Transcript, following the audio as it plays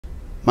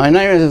My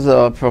name is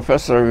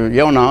Professor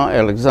Yonah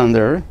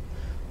Alexander.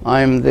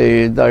 I'm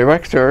the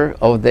director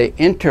of the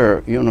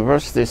Int'l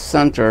University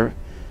Center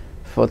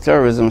for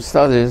Terrorism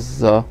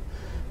Studies,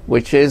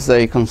 which is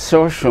a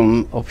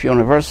consortium of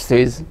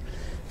universities,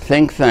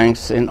 think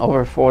tanks in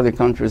over 40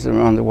 countries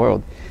around the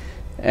world.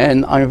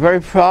 And I'm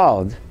very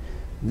proud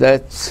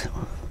that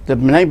the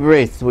B'nai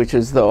Brit, which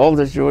is the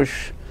oldest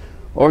Jewish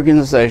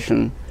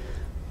organization,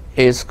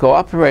 is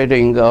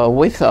cooperating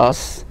with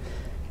us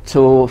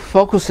to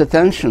focus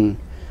attention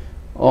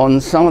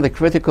on some of the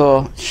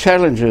critical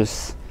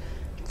challenges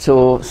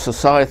to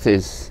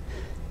societies.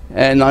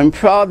 And I'm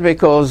proud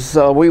because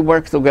we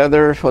work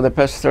together for the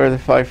past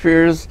 35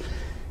 years,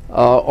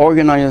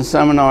 organizing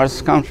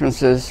seminars,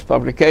 conferences,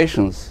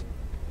 publications.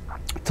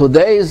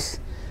 Today's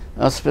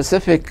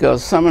specific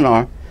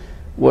seminar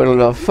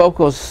will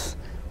focus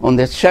on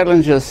the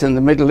challenges in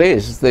the Middle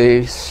East,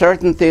 the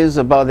certainties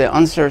about the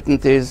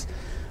uncertainties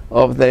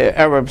of the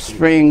Arab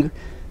Spring,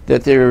 the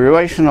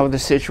deterioration of the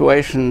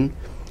situation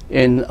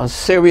in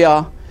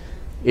Syria,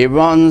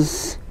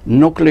 Iran's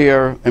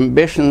nuclear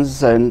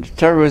ambitions and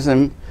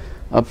terrorism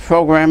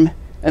program.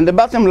 And the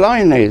bottom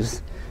line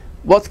is,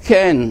 what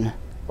can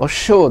or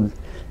should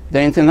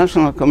the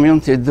international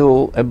community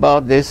do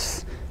about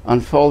this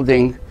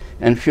unfolding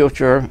and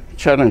future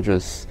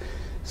challenges?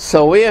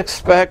 So we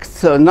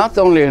expect not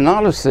only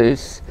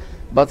analysis,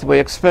 but we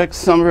expect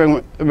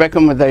some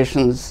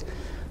recommendations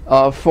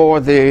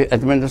for the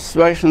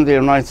administration of the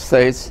United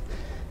States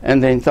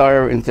and the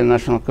entire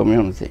international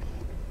community.